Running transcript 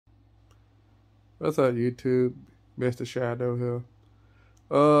What's up, YouTube? Mr.Shadno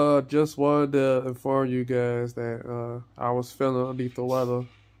here. Just wanted to inform you guys that I was feeling underneath the weather.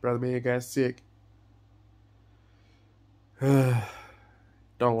 Brother man got sick. Don't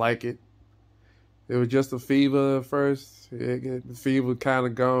like it. It was just a fever at first. The fever kind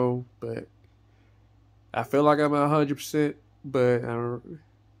of gone, but I feel like I'm at 100%, but I'm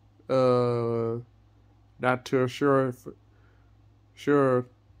not too sure.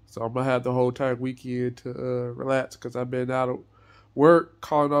 So I'm gonna have the whole entire weekend to relax because I've been out of work,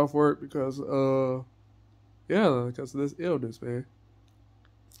 calling off work because because of this illness, man.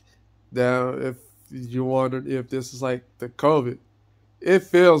 Now, if you wondered if this is like the COVID, it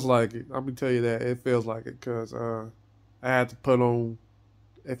feels like it. I'm gonna tell you that it feels like it because I had to put on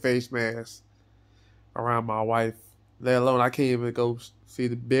a face mask around my wife. Let alone I can't even go see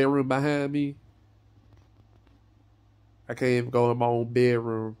the bedroom behind me. I can't even go in my own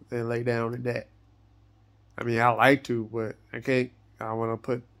bedroom and lay down in that. I mean, I like to, but I can't. I want to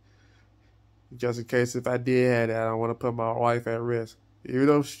put, just in case if I did have that, I don't want to put my wife at risk. Even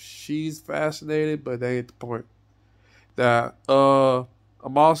though she's fascinated, but that ain't the point. That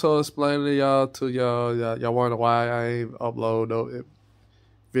I'm also explaining to y'all wonder why I ain't upload no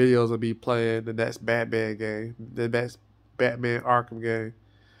videos of me playing the next Batman game, the next Batman Arkham game.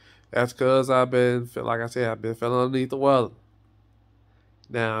 That's because I've been feeling underneath the weather.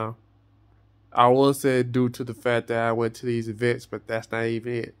 Now, I will say due to the fact that I went to these events, but that's not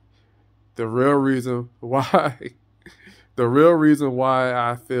even it. The real reason why, the real reason why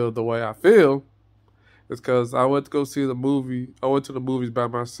I feel the way I feel is because I went to go see the movie. I went to the movies by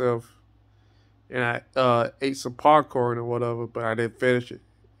myself, and I ate some popcorn or whatever, but I didn't finish it.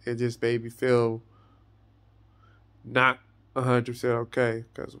 It just made me feel not 100% okay.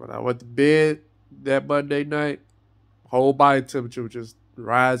 Because when I went to bed that Monday night, whole body temperature was just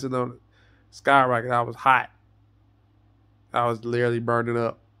rising on it, skyrocket. I was hot. I was literally burning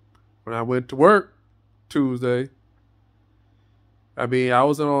up. When I went to work Tuesday, I mean, I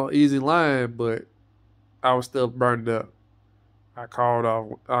wasn't on easy line, but I was still burned up. I called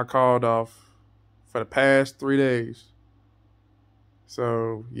off for the past 3 days.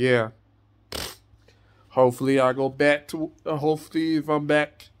 So yeah. Hopefully I go back to hopefully if I'm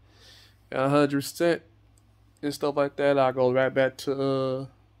back at 100% and stuff like that, I'll go right back to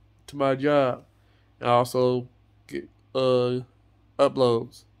my job. And also get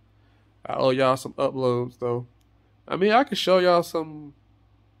uploads. I owe y'all some uploads though. I mean, I can show y'all some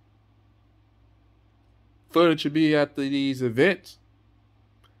footage of me after these events.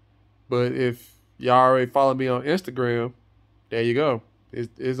 But if y'all already follow me on Instagram, there you go.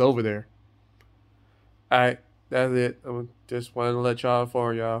 It's over there. Alright, that's it. I just wanted to let y'all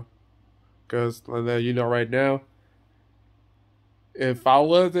inform y'all. Because you know right now, if I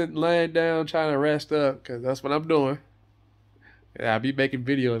wasn't laying down trying to rest up, because that's what I'm doing, I'd be making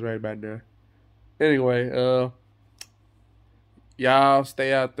videos right about now. Anyway, y'all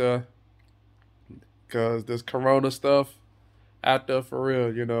stay out there. Because this corona stuff out there for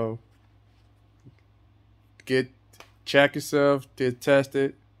real, you know. Check yourself, get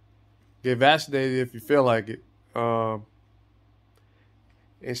tested, get vaccinated if you feel like it. And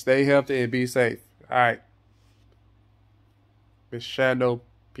stay healthy and be safe. All right. Mr. Shadno,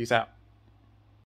 peace out.